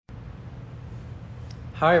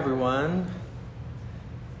Hi everyone.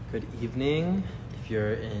 Good evening. If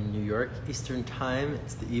you're in New York Eastern Time,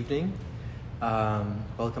 it's the evening.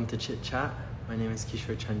 Welcome to Chit Chat. My name is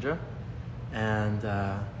Kishore Chandra, and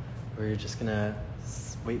we're just gonna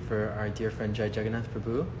wait for our dear friend Jai Jagannath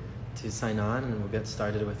Prabhu to sign on, and we'll get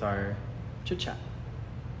started with our chit chat.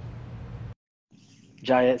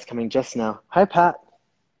 Jaya is coming just now. Hi Pat.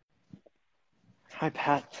 Hi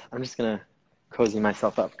Pat. I'm just gonna cozy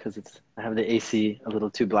myself up because I have the AC a little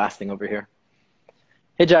too blasting over here.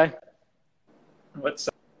 Hey Jai. What's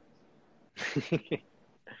up?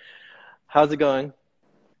 How's it going?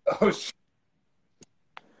 Oh,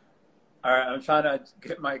 all right. I'm trying to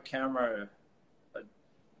get my camera.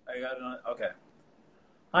 I got it on. Okay.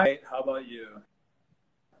 Hi. How about you?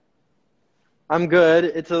 I'm good.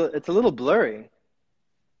 It's a little blurry.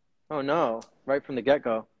 Oh no, right from the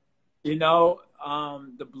get-go.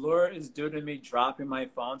 The blur is due to me dropping my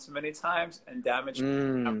phone so many times and damaging the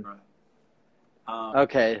Mm, camera. Um,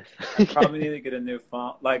 okay. I probably need to get a new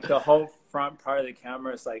phone. Like the whole front part of the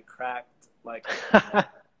camera is like cracked,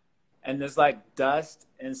 and there's like dust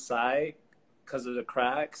inside because of the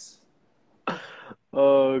cracks.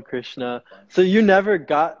 Oh, Krishna. So you never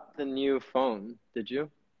got the new phone, did you?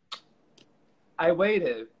 I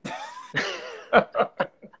waited.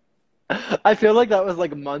 I feel like that was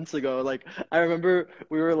like months ago. Like I remember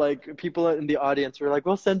we were like people in the audience were like,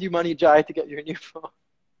 "We'll send you money, Jai, to get your new phone."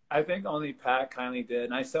 I think only Pat kindly did,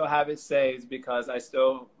 and I still have it saved because I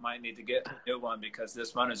still might need to get a new one because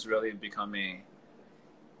this one is really becoming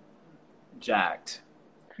jacked.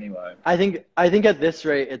 Anyway, I think at this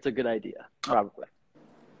rate it's a good idea, probably.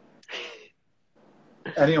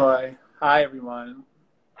 hi everyone.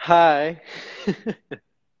 Hi.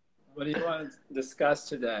 What do you want to discuss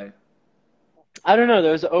today? I don't know.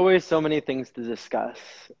 There's always so many things to discuss.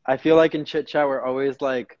 I feel like in Chit Chat, we're always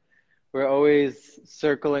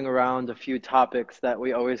circling around a few topics that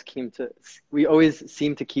we always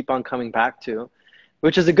seem to keep on coming back to,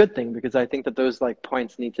 which is a good thing because I think that those like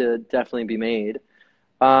points need to definitely be made.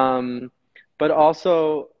 Um, but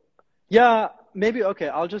also, yeah, maybe okay.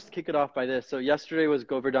 I'll just kick it off by this. So yesterday was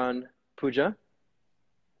Govardhan Puja.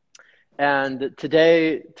 And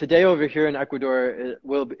today over here in Ecuador,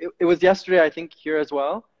 it was yesterday, I think, here as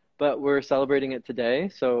well, but we're celebrating it today.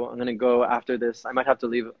 So I'm gonna go after this. I might have to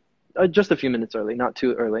leave just a few minutes early, not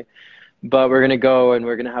too early, but we're gonna go and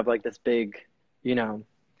we're gonna have like this big, you know,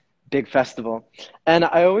 big festival. And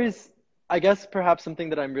I guess perhaps something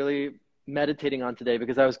that I'm really meditating on today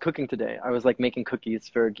because I was cooking today. I was like making cookies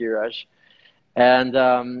for Giraj, and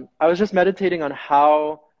I was just meditating on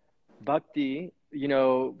how bhakti,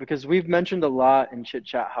 because we've mentioned a lot in chit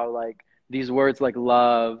chat how like these words like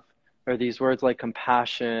love or these words like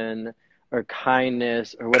compassion or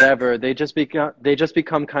kindness or whatever, they just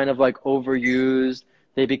become kind of like overused.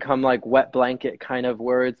 They become like wet blanket kind of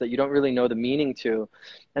words that you don't really know the meaning to.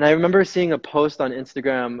 And I remember seeing a post on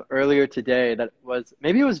Instagram earlier today that was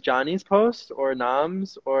maybe it was Johnny's post or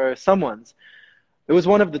Nam's or someone's. It was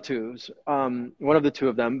one of the two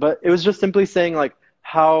of them, but it was just simply saying like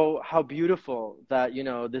how beautiful that,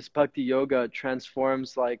 this bhakti yoga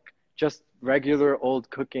transforms like just regular old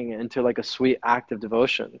cooking into like a sweet act of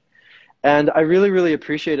devotion. And I really, really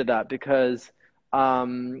appreciated that because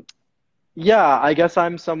um yeah, I guess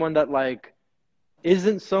I'm someone that like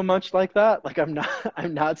isn't so much like that. Like I'm not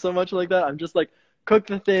I'm not so much like that. I'm just like cook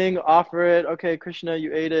the thing, offer it. Okay, Krishna,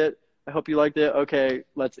 you ate it. I hope you liked it. Okay,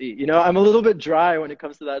 let's eat. I'm a little bit dry when it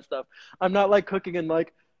comes to that stuff. I'm not like cooking and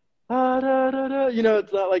like ah, da, da, da.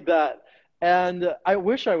 It's not like that. And I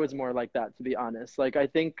wish I was more like that, to be honest. Like I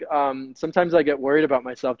think sometimes I get worried about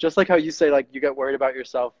myself, just like how you say like you get worried about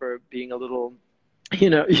yourself for being a little you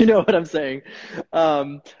know what I'm saying.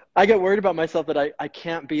 Um, I get worried about myself that I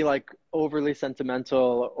can't be like overly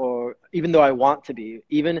sentimental or even though I want to be,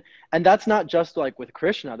 and that's not just like with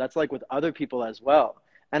Krishna, that's like with other people as well.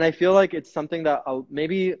 And I feel like it's something that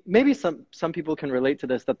maybe some people can relate to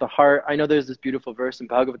this, that the heart, I know there's this beautiful verse in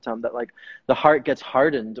Bhagavatam that like the heart gets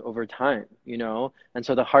hardened over time, and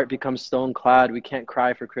so the heart becomes stone clad. We can't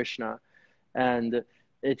cry for Krishna. And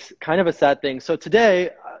it's kind of a sad thing. So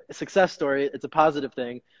today, a success story, it's a positive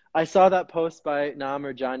thing. I saw that post by Nam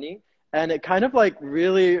or Johnny, and it kind of like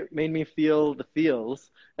really made me feel the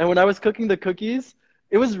feels. And when I was cooking the cookies,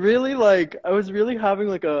 it was really like I was really having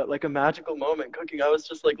like a magical moment cooking. I was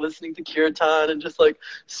just like listening to kirtan and just like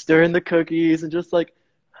stirring the cookies and just like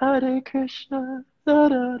Hare Krishna, da,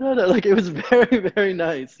 da, da, da. Like it was very, very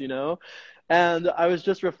nice. And I was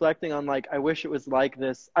just reflecting on like, I wish it was like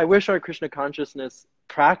this. I wish our Krishna consciousness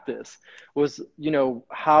practice was,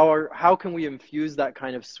 how can we infuse that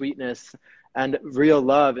kind of sweetness and real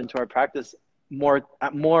love into our practice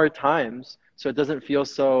more times, so it doesn't feel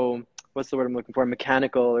so, what's the word I'm looking for,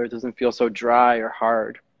 mechanical, or it doesn't feel so dry or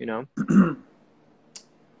hard, you know?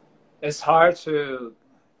 It's hard to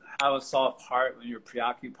have a soft heart when you're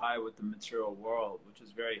preoccupied with the material world, which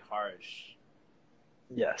is very harsh.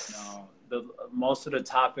 Yes. The most of the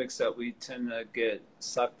topics that we tend to get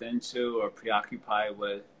sucked into or preoccupied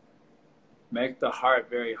with make the heart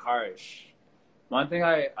very harsh. One thing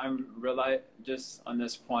I'm realize just on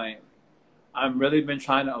this point, I'm really been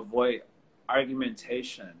trying to avoid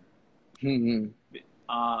argumentation. Hmm.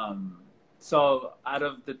 Um, so out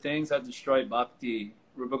of the things that destroy bhakti,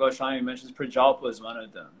 Rupa Goswami mentions Prajalpa is one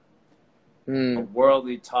of them. A Mm.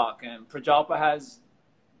 worldly talk, and Prajalpa has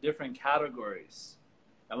different categories.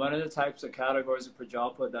 And one of the types of categories of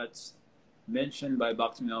Prajalpa that's mentioned by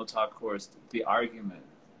Bhaktivinoda Thakur is the argument.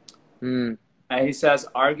 Mm. And he says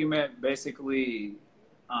argument basically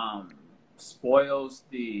spoils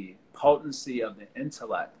the potency of the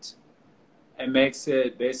intellect and makes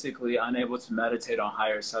it basically unable to meditate on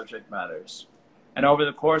higher subject matters. And over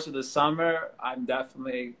the course of the summer, I'm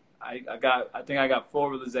definitely, I think I got full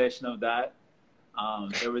realization of that.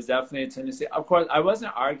 There was definitely a tendency. Of course, I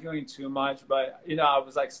wasn't arguing too much, but I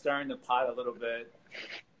was like stirring the pot a little bit.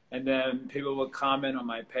 And then people would comment on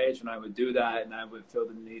my page when I would do that, and I would feel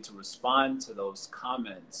the need to respond to those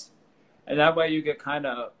comments. And that way you get kind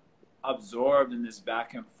of absorbed in this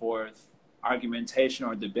back and forth argumentation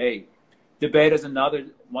or debate. Debate is another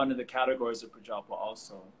one of the categories of Prajalpa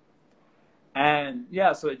also. And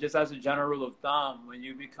yeah, so just as a general rule of thumb, when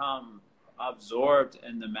you become absorbed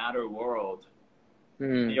in the matter world,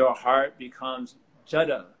 Mm. your heart becomes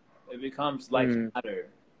jada. It becomes like Mm. matter,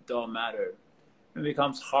 dull matter. It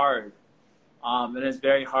becomes hard. And it's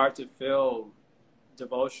very hard to feel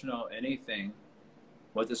devotional anything,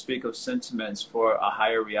 what to speak of sentiments for a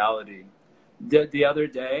higher reality. The other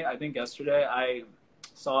day, I think yesterday, I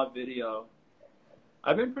saw a video.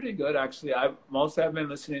 I've been pretty good, actually. Mostly I've been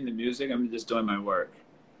listening to music. I'm just doing my work.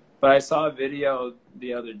 But I saw a video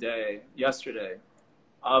the other day, yesterday,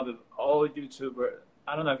 of an old YouTuber.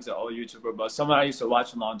 I don't know if he's an old YouTuber, but someone I used to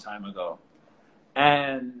watch a long time ago.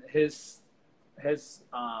 And I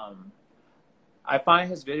find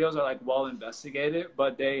his videos are like well investigated,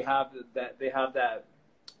 but they have that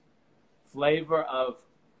flavor of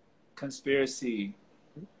conspiracy.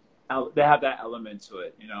 They have that element to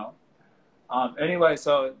it, Anyway,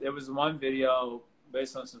 so there was one video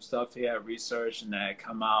based on some stuff he had researched and that had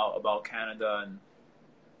come out about Canada,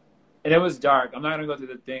 and it was dark. I'm not gonna go through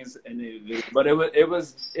the things in the video, but it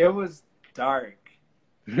was dark,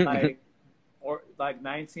 like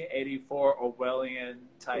 1984 Orwellian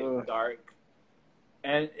type dark,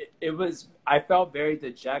 and it was. I felt very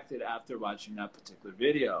dejected after watching that particular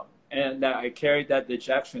video, and that I carried that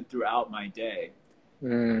dejection throughout my day.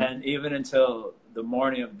 Mm. And even until the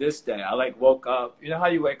morning of this day, I like woke up. You know how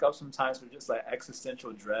you wake up sometimes with just like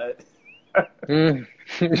existential dread? Mm.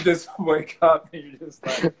 You just wake up and you're just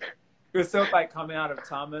like, you're still like coming out of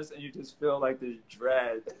Thomas and you just feel like there's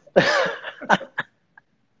dread.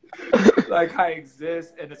 Like I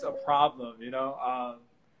exist and it's a problem,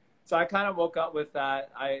 So I kind of woke up with that.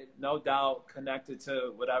 I no doubt connected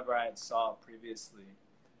to whatever I had saw previously.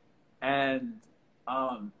 And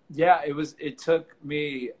yeah, it took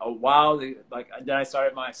me a while to then I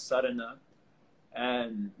started my sadhana,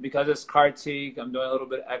 and because it's Kartik, I'm doing a little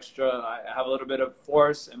bit extra. I have a little bit of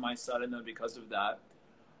force in my sadhana because of that.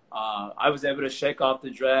 I was able to shake off the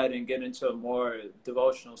dread and get into a more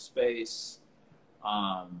devotional space.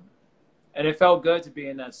 And it felt good to be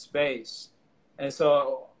in that space. And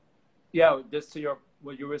so, yeah, just to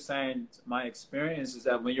what you were saying, my experience is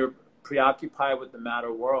that when you're preoccupied with the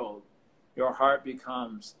matter world, your heart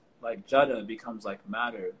becomes like jada, becomes like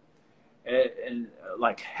matter, and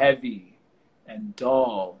like heavy and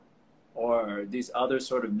dull, or these other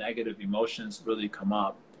sort of negative emotions really come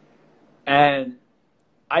up. And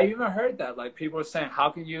I even heard that like people are saying, how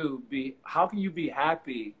can you be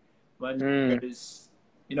happy when there's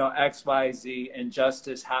XYZ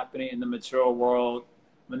injustice happening in the material world,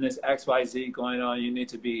 when there's XYZ going on, you need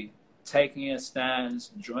to be taking a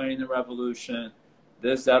stance, joining the revolution,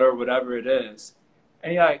 this, that, or whatever it is.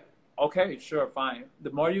 And you're like, okay, sure, fine. The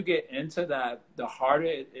more you get into that, the harder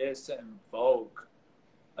it is to invoke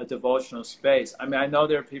a devotional space. I mean, I know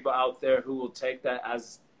there are people out there who will take that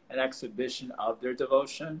as an exhibition of their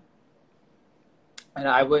devotion. And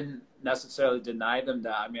I wouldn't necessarily deny them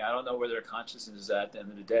that. I mean, I don't know where their consciousness is at the end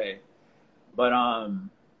of the day. But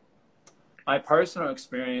my personal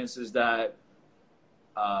experience is that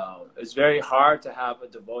it's very hard to have a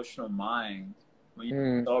devotional mind when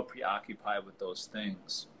you're so preoccupied with those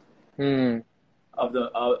things. Mm. of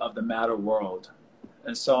the matter world.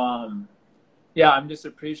 And so yeah, I'm just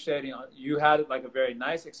appreciating you had like a very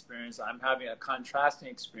nice experience. I'm having a contrasting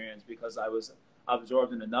experience because I was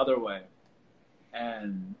absorbed in another way.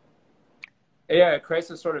 And yeah, it creates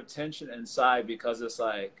a sort of tension inside because it's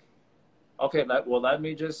like, okay, let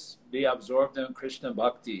me just be absorbed in Krishna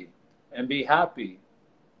Bhakti and be happy.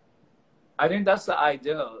 I think that's the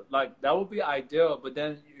ideal. Like, that would be ideal, but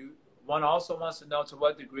then one also wants to know to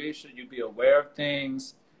what degree should you be aware of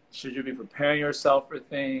things? Should you be preparing yourself for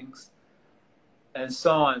things? And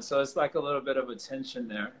so on. So it's like a little bit of a tension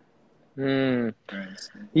there. Mm.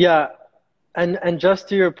 Yeah. And just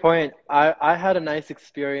to your point, I had a nice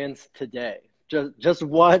experience today. Just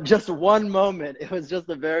one moment. It was just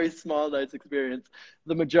a very small, nice experience.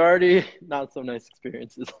 The majority, not so nice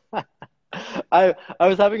experiences. I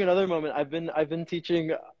was having another moment. I've been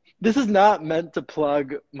teaching. This is not meant to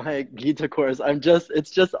plug my Gita course.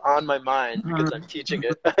 It's just on my mind because I'm teaching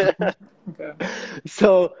it. Okay.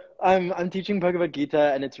 So I'm teaching Bhagavad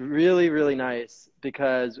Gita, and it's really, really nice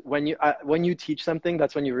because when you teach something,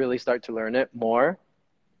 that's when you really start to learn it more.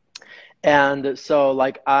 And so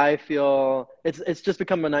like I feel it's just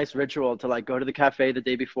become a nice ritual to like go to the cafe the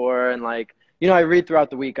day before and like, you know, I read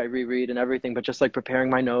throughout the week, I reread and everything, but just like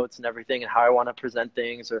preparing my notes and everything and how I want to present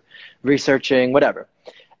things or researching, whatever.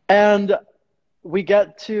 And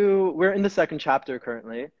we're in the second chapter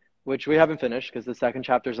currently, which we haven't finished because the second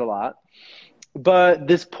chapter is a lot. But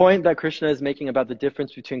this point that Krishna is making about the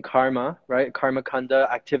difference between karma, right? Karma kanda,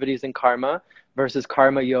 activities in karma versus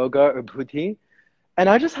karma yoga or bhuti. And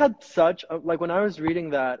I just had like when I was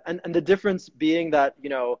reading that, and the difference being that, you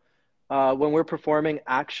know, when we're performing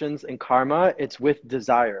actions in karma, it's with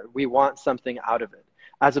desire. We want something out of it.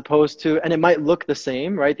 As opposed to, and it might look the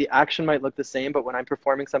same, right? The action might look the same, but when I'm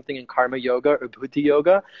performing something in karma yoga or bhuti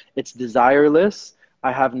yoga, it's desireless.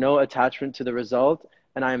 I have no attachment to the result,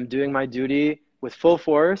 and I am doing my duty with full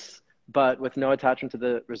force, but with no attachment to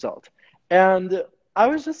the result. And I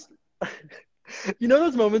was just, you know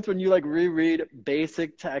those moments when you like reread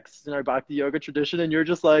basic texts in our Bhakti yoga tradition and you're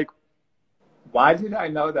just like, why did I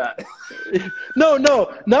know that? No,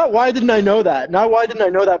 not why didn't I know that? Not why didn't I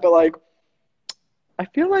know that, but like, I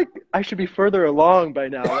feel like I should be further along by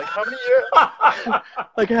now. Like how many years?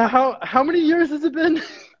 Like how many years has it been?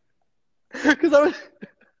 Because I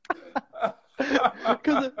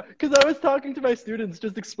was talking to my students,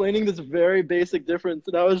 just explaining this very basic difference,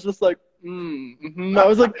 and I was just like, I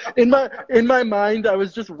was like, in my mind, I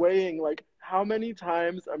was just weighing like how many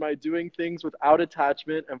times am I doing things without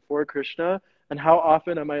attachment and for Krishna, and how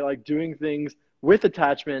often am I like doing things with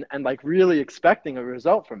attachment and like really expecting a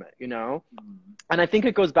result from it, you know? And I think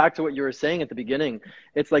it goes back to what you were saying at the beginning.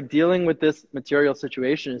 It's like dealing with this material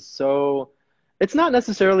situation is so, it's not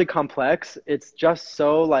necessarily complex. It's just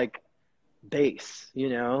so like base, you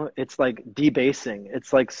know? It's like debasing.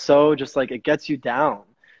 It's like so just like it gets you down.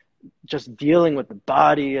 Just dealing with the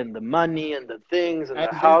body and the money and the things and the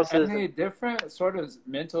houses. And the different sort of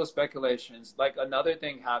mental speculations. Like another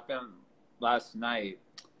thing happened last night.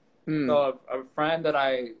 So a friend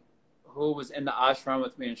who was in the ashram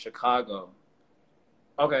with me in Chicago.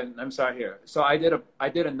 Okay, I'm sorry here. So I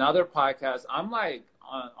did another podcast. I'm like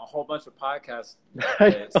on a whole bunch of podcasts.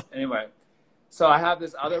 Anyway, so I have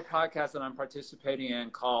this other podcast that I'm participating in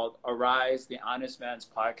called Arise, the Honest Man's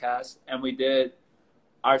Podcast. And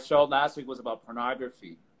our show last week was about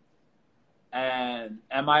pornography. And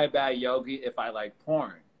am I a bad yogi if I like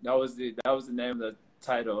porn? That was the name of the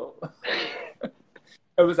title.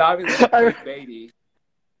 It was obviously clickbaity.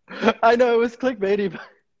 I know it was clickbaity, but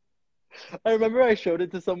I remember I showed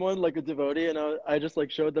it to someone, like a devotee, and I just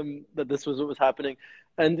like showed them that this was what was happening.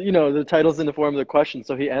 And, you know, the title's in the form of the question.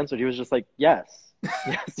 So he answered. He was just like, yes,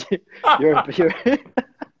 you're.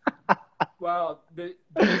 Well,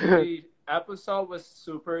 the episode was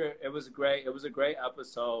super. It was great. It was a great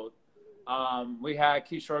episode. We had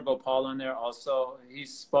Kishore Gopal in there also. He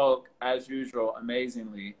spoke, as usual,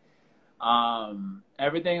 amazingly.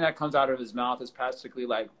 Everything that comes out of his mouth is practically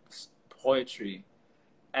like poetry.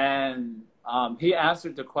 And he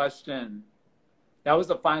answered the question. That was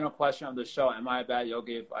the final question of the show. Am I a bad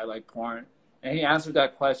yogi if I like porn? And he answered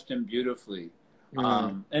that question beautifully.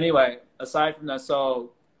 Anyway, aside from that,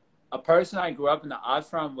 so a person I grew up in the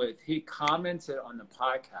ashram with, he commented on the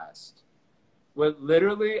podcast with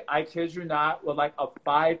literally, I kid you not, with like a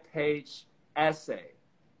 5-page essay.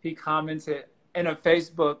 He commented in a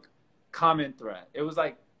Facebook comment thread. It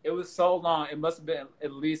was so long. It must have been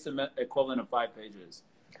at least an equivalent of 5 pages.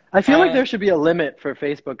 I feel like there should be a limit for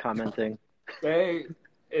Facebook commenting.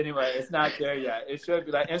 Anyway, it's not there yet. It should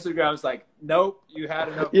be like Instagram's like, nope, you had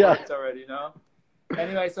enough words already, you know?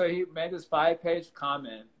 Anyway, so he made this 5-page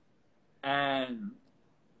comment, and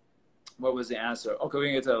what was the answer? Okay, we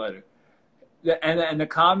can get to that later. And the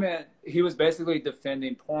comment, he was basically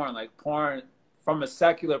defending porn, like porn from a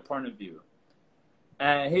secular point of view.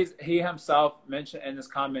 And he himself mentioned in this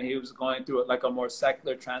comment he was going through like a more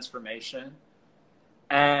secular transformation.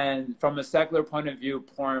 And from a secular point of view,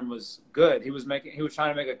 porn was good. He was trying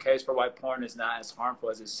to make a case for why porn is not as harmful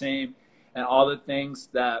as it seemed, and all the things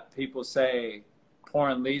that people say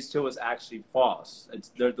porn leads to is actually false.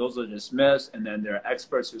 Those are dismissed, and then there are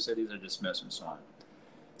experts who say these are dismissed and so on.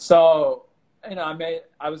 So, you know, I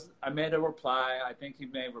made a reply. I think he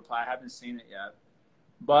made a reply. I haven't seen it yet,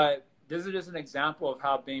 but this is just an example of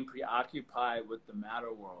how being preoccupied with the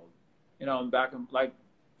matter world, you know, back in, like,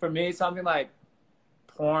 for me, something like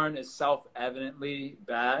porn is self-evidently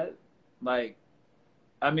bad. Like,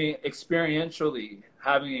 I mean, experientially,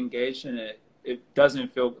 having engaged in it, it doesn't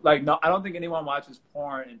feel like, no, I don't think anyone watches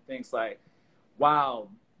porn and thinks like, wow,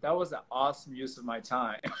 that was an awesome use of my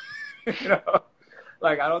time. You know,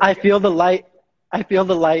 like, I don't I think, feel the light. I feel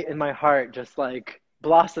the light in my heart just like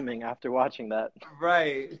blossoming after watching that.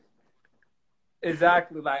 right.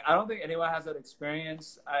 Exactly. Like, I don't think anyone has that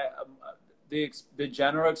experience. The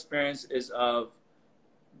general experience is of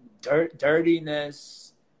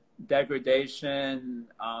dirtiness, degradation,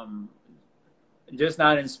 just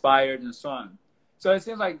not inspired, and so on. So it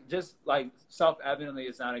seems like just like self-evidently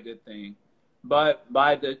it's not a good thing, but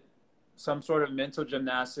by some sort of mental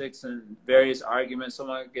gymnastics and various arguments,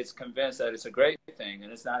 someone gets convinced that it's a great thing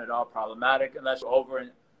and it's not at all problematic unless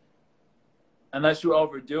you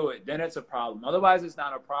overdo it. Then it's a problem. Otherwise, it's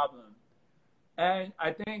not a problem. And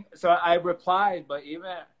I think so. I replied, but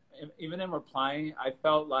even in replying, I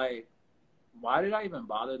felt like, why did I even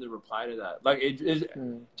bother to reply to that? Like,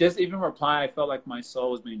 just even replying, I felt like my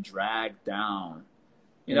soul was being dragged down,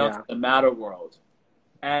 you know, to the matter world,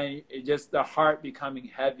 and it just the heart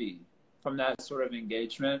becoming heavy from that sort of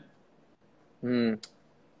engagement.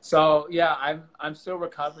 So yeah, I'm still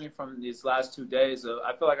recovering from these last 2 days.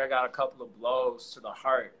 I feel like I got a couple of blows to the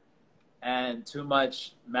heart, and too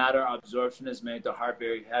much matter absorption has made the heart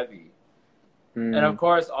very heavy. And of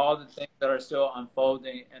course, all the things that are still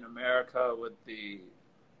unfolding in America with the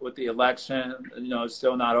election, you know, it's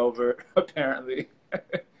still not over apparently.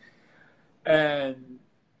 And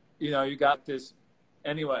you know, you got this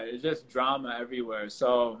anyway. It's just drama everywhere.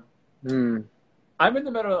 So I'm in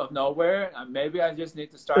the middle of nowhere, and maybe I just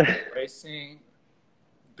need to start embracing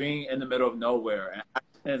being in the middle of nowhere,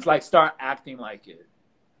 and it's like start acting like it.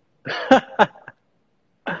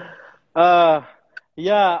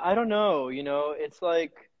 Yeah, I don't know, you know, it's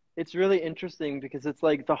like, it's really interesting because it's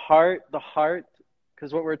like the heart,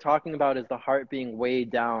 because what we're talking about is the heart being weighed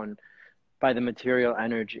down by the material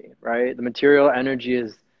energy, right? The material energy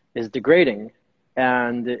is degrading,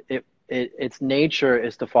 and its nature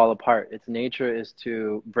is to fall apart. Its nature is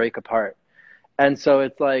to break apart. And so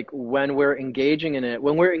it's like when we're engaging in it,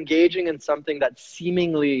 when we're engaging in something that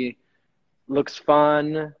seemingly looks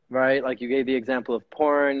fun, right? Like you gave the example of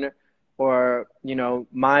porn, or, you know,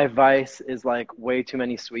 my vice is like way too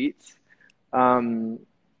many sweets.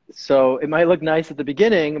 So it might look nice at the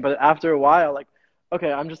beginning, but after a while, like,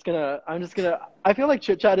 okay, I feel like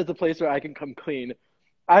Chit Chat is a place where I can come clean.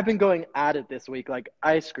 I've been going at it this week, like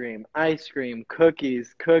ice cream,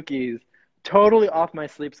 cookies, totally off my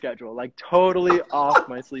sleep schedule, like totally off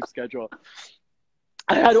my sleep schedule.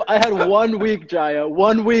 I had 1 week, Jaya,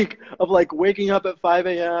 1 week of like waking up at 5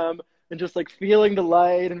 a.m. and just like feeling the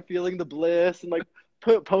light and feeling the bliss, and like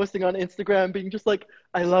posting on Instagram, being just like,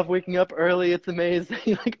 I love waking up early. It's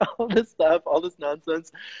amazing. Like all this stuff, all this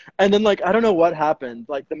nonsense. And then like, I don't know what happened.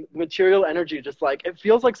 Like the material energy, just like, it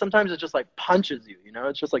feels like sometimes it just like punches you, you know,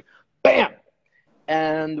 it's just like, bam.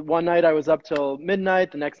 And one night I was up till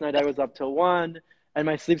midnight. The next night I was up till 1, and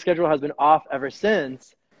my sleep schedule has been off ever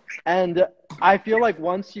since. And I feel like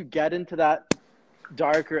once you get into that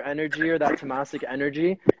darker energy or that tamasic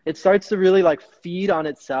energy, it starts to really like feed on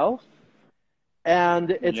itself. And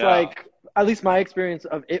it's like, at least my experience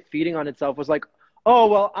of it feeding on itself was like, oh,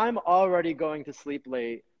 well, I'm already going to sleep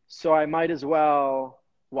late, so I might as well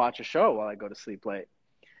watch a show while I go to sleep late.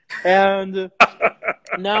 And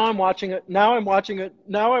now I'm watching a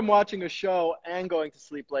show and going to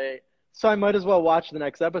sleep late, so I might as well watch the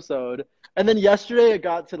next episode. And then yesterday it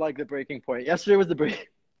got to like the breaking point. Yesterday was the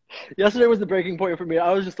breaking point for me.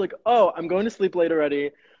 I was just like, oh, I'm going to sleep late already.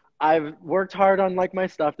 I've worked hard on like my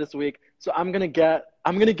stuff this week, so I'm gonna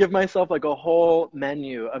give myself like a whole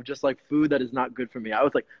menu of just like food that is not good for me. I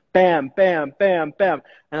was like, bam, bam, bam, bam,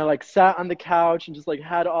 and I like sat on the couch and just like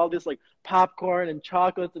had all this like popcorn and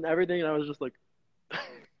chocolates and everything, and I was just like,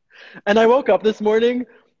 And I woke up this morning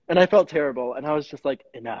and I felt terrible. And I was just like,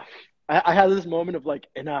 enough. I had this moment of like,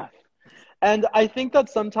 enough. And I think that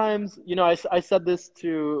sometimes, you know, I said this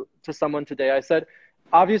to someone today. I said,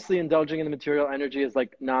 obviously indulging in the material energy is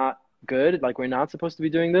like not good. Like we're not supposed to be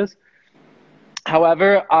doing this.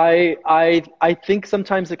 However, I think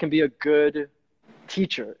sometimes it can be a good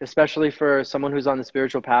teacher, especially for someone who's on the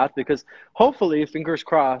spiritual path, because hopefully, fingers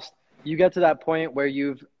crossed, you get to that point where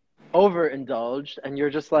you've overindulged and you're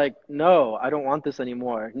just like, no, I don't want this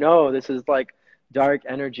anymore. No, this is like dark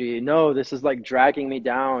energy. No, this is like dragging me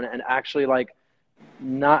down and actually like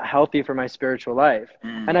not healthy for my spiritual life.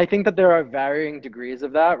 And I think that there are varying degrees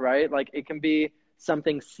of that, right? Like it can be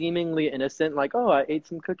something seemingly innocent, like, oh, I ate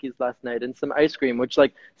some cookies last night and some ice cream, which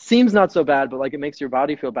like seems not so bad, but like it makes your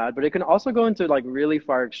body feel bad. But it can also go into like really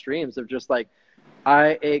far extremes of just like,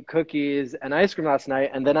 I ate cookies and ice cream last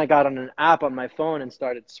night, and then I got on an app on my phone and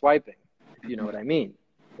started swiping, if you know what I mean.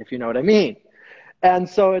 If you know what I mean. And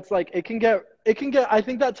so it's like I think that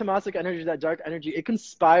tamasic energy, that dark energy, it can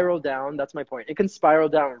spiral down. That's my point. It can spiral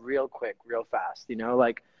down real quick, real fast, you know,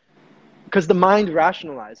 like because the mind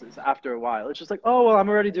rationalizes after a while. It's just like, oh well, I'm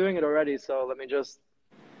already doing it already, so let me just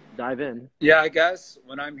dive in. Yeah, I guess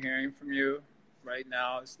what I'm hearing from you right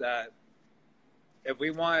now is that if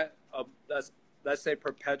we want a let's say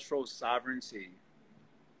perpetual sovereignty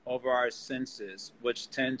over our senses, which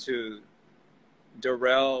tend to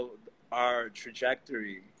derail our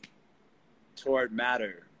trajectory toward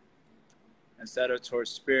matter instead of toward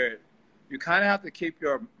spirit, you kind of have to keep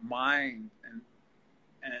your mind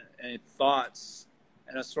and thoughts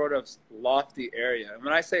in a sort of lofty area. And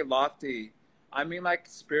when I say lofty, I mean like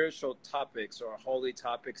spiritual topics or holy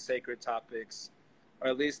topics, sacred topics, or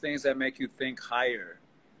at least things that make you think higher,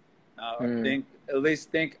 at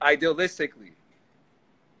least think idealistically.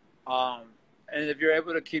 And if you're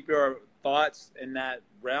able to keep your thoughts in that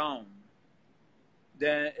realm,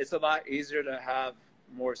 then it's a lot easier to have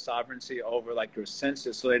more sovereignty over like your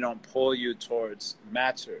senses, so they don't pull you towards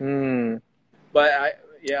matter. But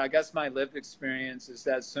I guess my lived experience is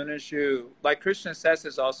that as soon as you, like Krishna says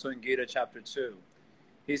this also in Gita chapter 2,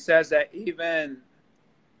 he says that even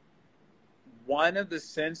one of the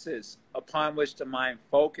senses upon which the mind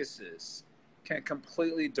focuses can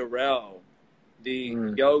completely derail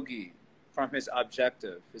the yogi from his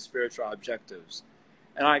objective, his spiritual objectives.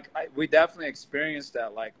 And we definitely experienced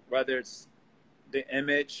that, like whether it's the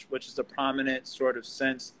image, which is a prominent sort of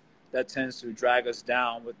sense that tends to drag us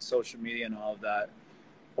down with social media and all of that,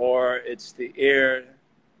 or it's the ear,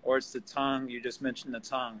 or it's the tongue. You just mentioned the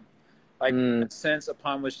tongue. Like the sense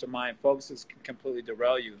upon which the mind focuses can completely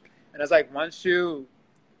derail you. And it's like once you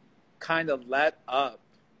kind of let up,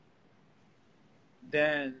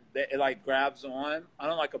 then it like grabs on. I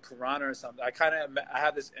don't like a piranha or something. I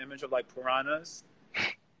have this image of like piranhas,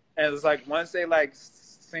 and it's like once they like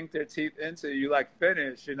sink their teeth into you, like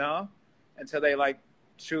finish, you know, until they like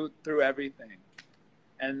chew through everything.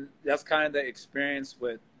 And that's kind of the experience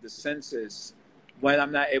with the senses when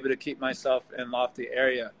I'm not able to keep myself in lofty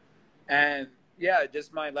area. And yeah,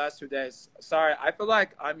 just my last 2 days. Sorry, I feel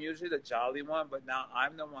like I'm usually the jolly one, but now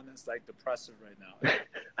I'm the one that's like depressive right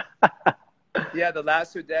now. Yeah, the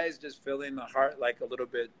last 2 days, just feeling the heart like a little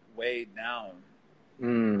bit weighed down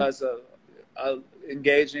because of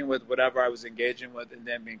engaging with whatever I was engaging with, and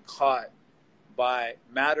then being caught by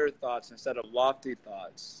matter thoughts instead of lofty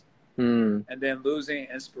thoughts, and then losing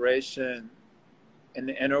inspiration in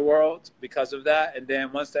the inner world because of that. And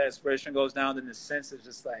then once that inspiration goes down, then the sense is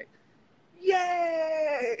just like,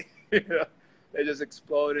 yay! You know, they just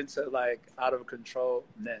explode into like out of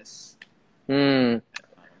controlness. Yeah.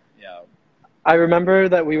 I remember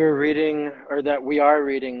that we were reading, or that we are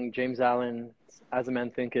reading, James Allen's As a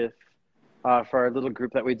Man Thinketh for our little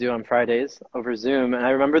group that we do on Fridays over Zoom. And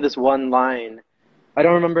I remember this one line. I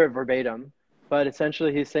don't remember it verbatim, but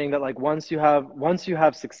essentially he's saying that like once you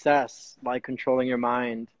have success, like controlling your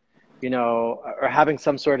mind, you know, or having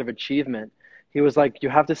some sort of achievement, he was like, you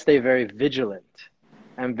have to stay very vigilant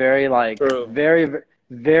and very like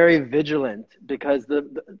very vigilant, because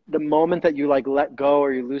the moment that you like let go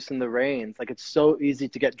or you loosen the reins, like it's so easy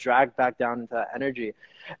to get dragged back down into that energy.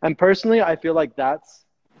 And personally, I feel like that's,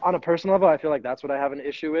 on a personal level, I feel like that's what I have an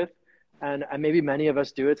issue with. And maybe many of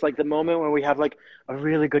us do. It's like the moment when we have like a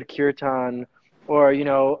really good kirtan, or, you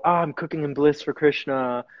know, oh, I'm cooking in bliss for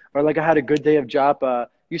Krishna, or like I had a good day of japa.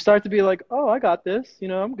 You start to be like, oh, I got this, you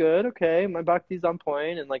know, I'm good. Okay. My bhakti's on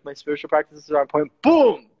point, and like my spiritual practices are on point.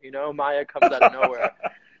 Boom. You know, Maya comes out of nowhere.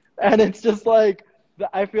 And it's just like,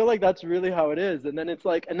 I feel like that's really how it is. And then it's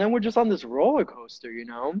like, and then we're just on this roller coaster, you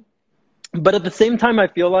know? But at the same time, I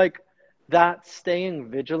feel like that staying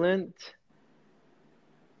vigilant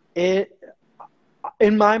it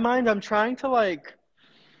in my mind, I'm trying to like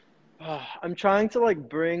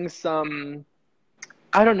bring some,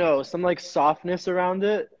 I don't know, some like softness around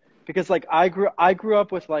it because like I grew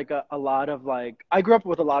up with like a lot of like I grew up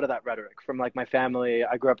with a lot of that rhetoric from like my family.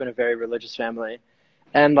 I grew up in a very religious family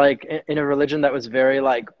and like in a religion that was very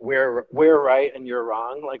like we're right and you're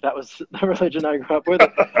wrong. Like that was the religion I grew up with.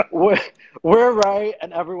 We're, we're right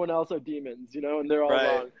and everyone else are demons, you know, and they're all Right.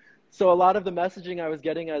 wrong. So a lot of the messaging I was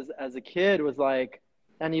getting as a kid was like,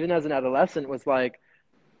 and even as an adolescent was like,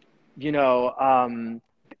 you know,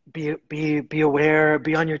 be aware,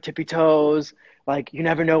 be on your tippy toes. Like you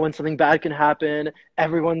never know when something bad can happen.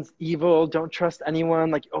 Everyone's evil. Don't trust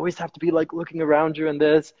anyone. Like you always have to be like looking around you and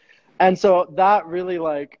this. And so that really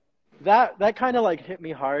like that kind of like hit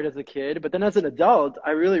me hard as a kid. But then as an adult,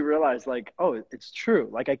 I really realized like, oh, it's true.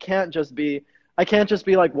 Like I can't just be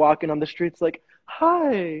like walking on the streets like,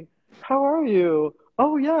 hi, how are you?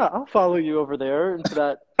 Oh yeah, I'll follow you over there into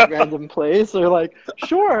that random place or like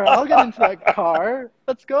sure, I'll get into that car.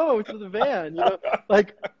 Let's go to the van. You know,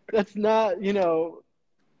 like that's not, you know,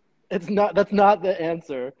 it's not, that's not the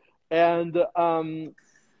answer. And,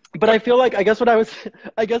 but I feel like, I guess what I was,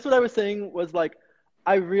 I guess what I was saying was like,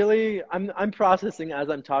 I'm processing as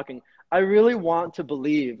I'm talking. I really want to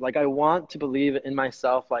believe, like, I want to believe in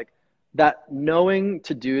myself, like, that knowing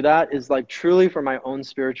to do that is like truly for my own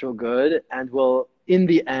spiritual good and will, in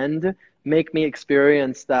the end, make me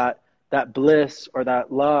experience that bliss or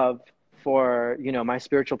that love for, you know, my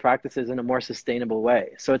spiritual practices in a more sustainable way.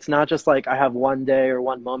 So it's not just like I have one day or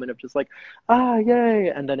one moment of just like, ah, yay,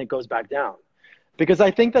 and then it goes back down. Because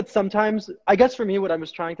I think that sometimes, I guess for me, what I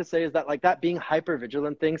was trying to say is that like that being hyper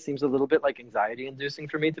vigilant thing seems a little bit like anxiety inducing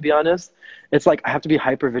for me, to be honest. It's like I have to be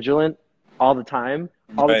hyper vigilant all the time.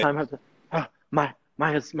 All the Right. time I have to, oh,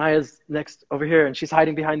 Maya's next over here and she's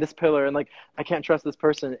hiding behind this pillar and like I can't trust this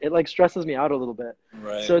person. It like stresses me out a little bit.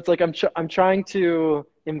 So Right. it's like I'm trying to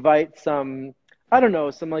invite some, I don't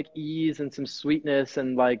know, some like ease and some sweetness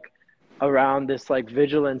and like around this like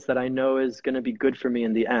vigilance that I know is going to be good for me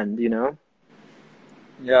in the end, you know?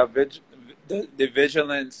 Yeah. The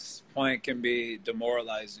vigilance point can be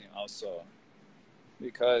demoralizing also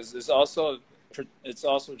because it's also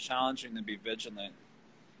challenging to be vigilant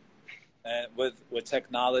and with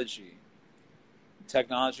technology.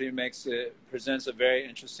 Technology presents a very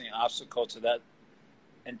interesting obstacle to that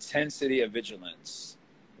intensity of vigilance.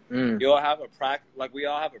 Mm, You'll have a like we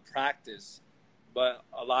all have a practice, but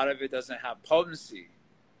a lot of it doesn't have potency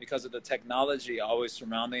because of the technology always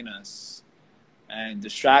surrounding us and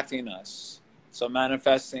distracting us. So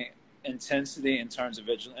manifesting intensity in terms of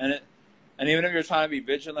vigilance, and even if you're trying to be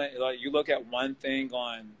vigilant, like you look at one thing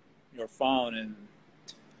on your phone, and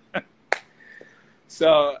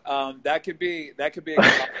so that could be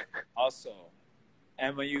exhausting also.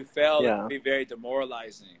 And when you fail, it can yeah. be very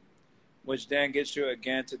demoralizing, which then gets you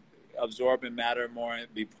again to absorb and matter more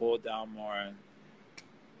and be pulled down more.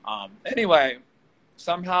 Anyway,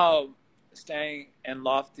 somehow staying in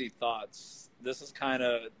lofty thoughts. This is kind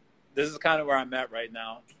of where I'm at right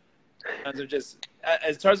now. In terms of just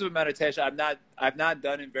in terms of meditation, I've not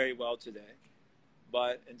done it very well today,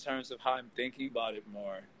 but in terms of how I'm thinking about it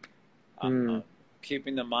more, Mm,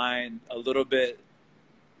 keeping the mind a little bit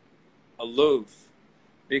aloof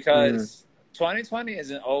mm. because 2020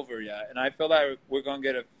 isn't over yet, and I feel like we're gonna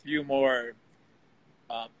get a few more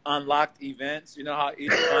unlocked events. You know how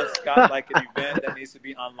each month's got like an event that needs to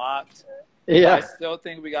be unlocked. So I Yeah. still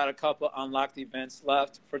think we got a couple unlocked events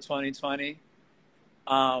left for 2020,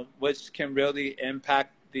 which can really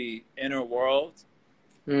impact the inner world.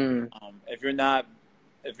 Mm, If you're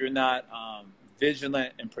not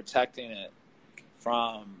vigilant in protecting it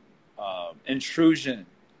from intrusion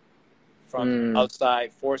from mm,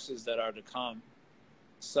 outside forces that are to come.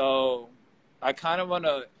 So I kind of want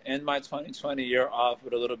to end my 2020 year off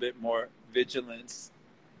with a little bit more vigilance,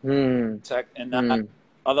 mm, tech, and not mm,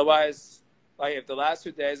 otherwise. Like if the last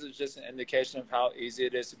 2 days is just an indication of how easy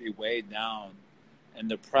it is to be weighed down and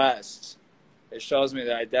depressed, it shows me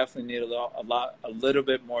that I definitely need a little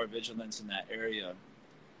bit more vigilance in that area.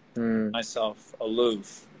 mm, Myself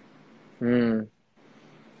aloof. mm.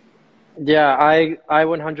 Yeah, I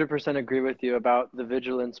 100% agree with you about the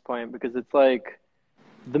vigilance point because it's like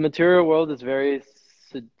the material world is very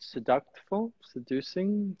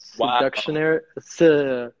seducing, Wow. seductionary,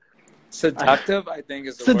 I, Seductive, I think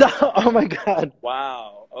is the word. oh my God.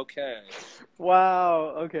 Wow. Okay.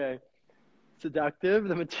 Wow. Okay. Seductive.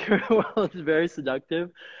 The material world is very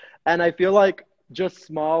seductive. And I feel like just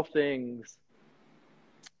small things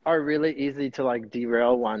are really easy to like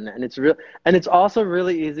derail one. And it's also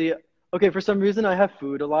really easy. Okay, for some reason I have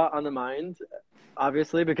food a lot on the mind.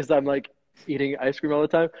 obviously, because I'm like eating ice cream all the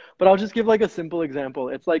time. But I'll just give like a simple example.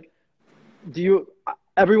 It's like, do you?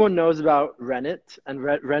 Everyone knows about rennet, and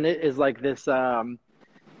rennet is like this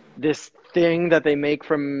thing that they make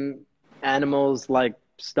from animals like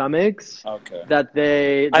stomachs Okay. I that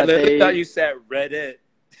literally thought they you said Reddit.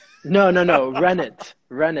 no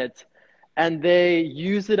rennet, and they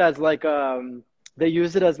use it as like a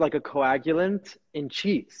coagulant in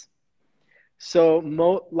cheese.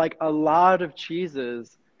 So like a lot of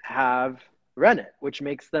cheeses have rennet, which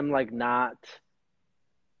makes them like not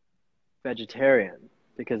vegetarian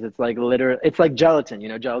because it's like literally it's like gelatin. You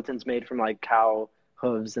know, gelatin's made from like cow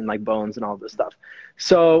hooves and like bones and all this stuff.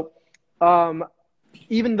 So um,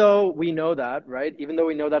 even though we know that, right? Even though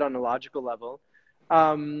we know that on a logical level,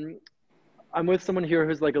 um, I'm with someone here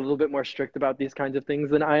who's like a little bit more strict about these kinds of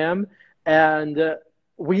things than I am. And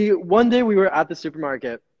we one day we were at the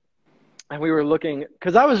supermarket and we were looking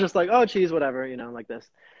because I was just like, oh, cheese, whatever, you know, like this.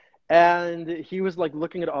 And he was like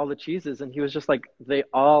looking at all the cheeses and he was just like, they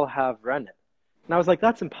all have rennet. And I was like,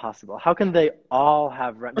 that's impossible. How can they all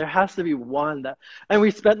have rennet? There has to be one that. And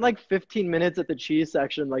we spent like 15 minutes at the cheese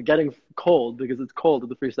section, like getting cold because it's cold at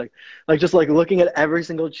the free section, like just like looking at every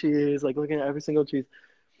single cheese, like looking at every single cheese,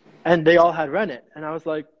 and they all had rennet. And I was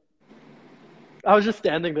like, I was just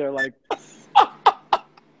standing there like,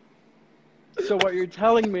 so what you're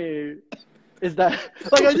telling me is that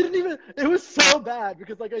like I didn't even it was so bad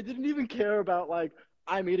because like I didn't even care about like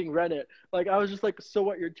I'm eating rennet. Like I was just like, so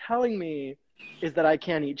what you're telling me is that I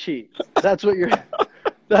can't eat cheese. That's what you're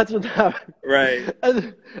that's what's happening. Right.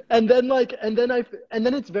 And then like and then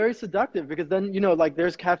it's very seductive because then you know like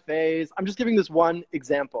there's cafes. I'm just giving this one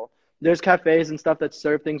example. There's cafes and stuff that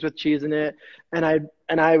serve things with cheese in it, and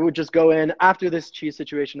I would just go in after this cheese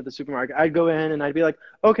situation at the supermarket. I'd go in and I'd be like,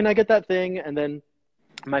 "Oh, can I get that thing?" And then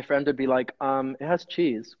my friend would be like, it has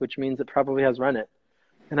cheese, which means it probably has rennet.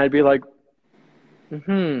 And I'd be like,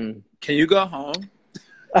 hmm. Can you go home?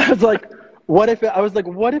 I was like, what if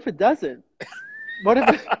it doesn't? What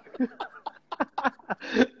if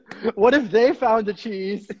what if they found a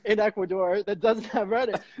cheese in Ecuador that doesn't have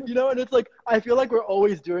rennet? You know, and it's like I feel like we're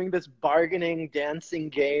always doing this bargaining, dancing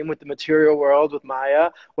game with the material world with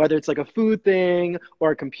Maya, whether it's like a food thing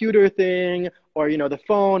or a computer thing or you know the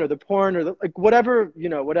phone or the porn or the, like whatever you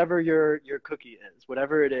know whatever your cookie is,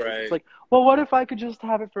 whatever it is. It's Right. like, well, what if I could just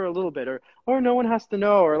have it for a little bit, or no one has to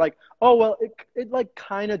know, or like, oh well, it like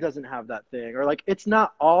kind of doesn't have that thing, or like it's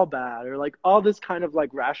not all bad, or like all this kind of like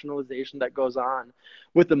rationalization that goes on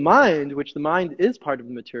with the mind, which the mind is part of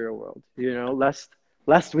the material world, you know,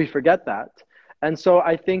 lest we forget that. And so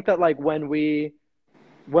I think that like when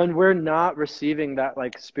we're not receiving that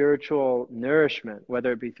like spiritual nourishment,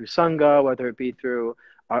 whether it be through sangha, whether it be through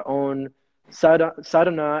our own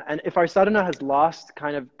sadhana, and if our sadhana has lost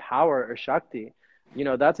kind of power or shakti, you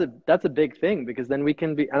know, that's a big thing because then we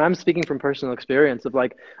can be, and I'm speaking from personal experience of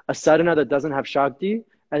like a sadhana that doesn't have shakti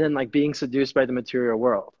and then like being seduced by the material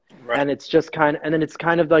world. Right. And it's just kind of, and then it's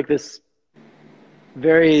kind of like this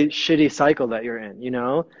very shitty cycle that you're in, you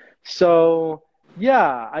know? So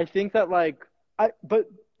yeah, I think that like but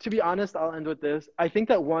to be honest, I'll end with this. I think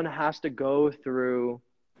that one has to go through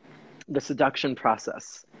the seduction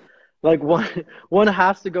process. Like one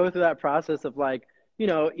has to go through that process of like, you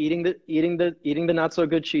know, eating the not so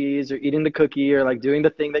good cheese or eating the cookie or like doing the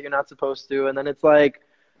thing that you're not supposed to. And then it's like,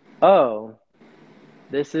 oh,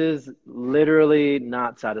 this is literally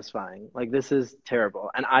not satisfying. Like this is terrible.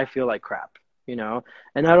 And I feel like crap, you know?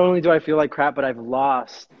 And not only do I feel like crap, but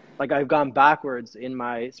like I've gone backwards in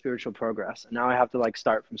my spiritual progress. And now I have to like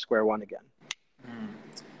start from square one again. Mm.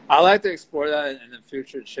 I like to explore that in the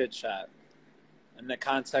future chit chat in the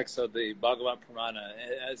context of the Bhagavad Purana.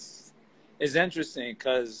 It's interesting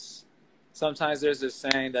because sometimes there's this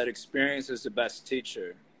saying that experience is the best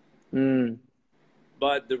teacher. Mm.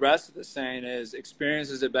 But the rest of the saying is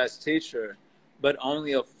experience is the best teacher, but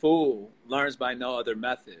only a fool learns by no other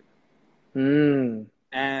method. Mm.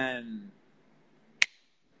 And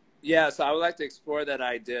yeah, so I would like to explore that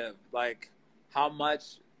idea of like how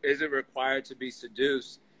much is it required to be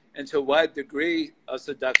seduced and to what degree of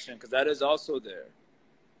seduction, because that is also there.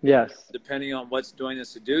 Yes. Depending on what's doing the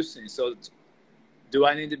seducing. So do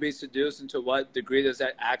I need to be seduced, and to what degree does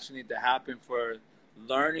that actually need to happen for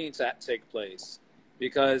learning to take place?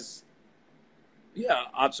 Because, yeah,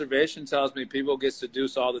 observation tells me people get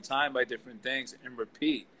seduced all the time by different things and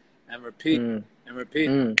repeat and repeat and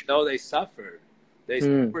repeat. Though they suffer, they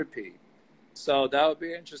still repeat. So that would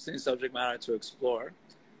be an interesting subject matter to explore.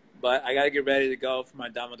 But I got to get ready to go for my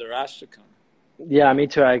Damodar Ashtakam. Yeah, me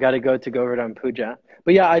too. I got to go to Govardhan Puja.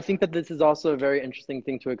 But yeah, I think that this is also a very interesting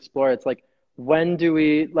thing to explore. It's like, when do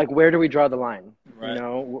we, like, where do we draw the line? You Right.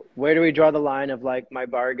 know, where do we draw the line of like my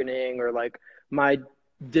bargaining or like my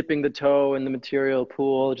dipping the toe in the material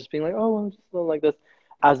pool, just being like, oh, I'm just a little like this,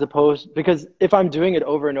 as opposed, because if I'm doing it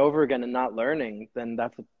over and over again and not learning, then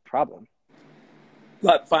that's a problem.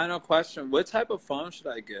 But final question, what type of phone should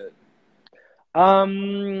I get?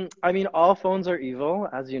 I mean, all phones are evil,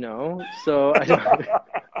 as you know, so I don't,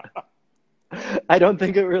 I don't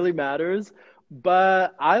think it really matters.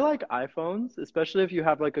 But I like iPhones, especially if you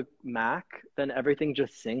have like a Mac, then everything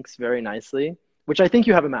just syncs very nicely, which I think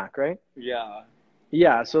you have a Mac, right? Yeah.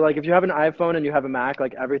 Yeah, so like if you have an iPhone and you have a Mac,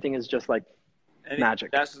 like everything is just like Any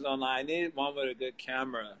magic. suggestions online? I need one with a good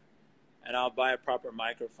camera, and I'll buy a proper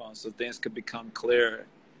microphone so things could become clear.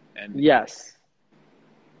 And Yes,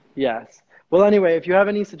 yes. Well, anyway, if you have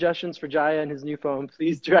any suggestions for Jaya and his new phone,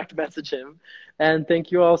 please direct message him. And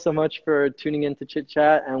thank you all so much for tuning in to Chit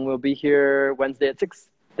Chat, and we'll be here Wednesday at 6.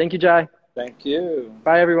 Thank you, Jai. thank you.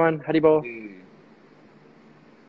 Bye, everyone. Haribo.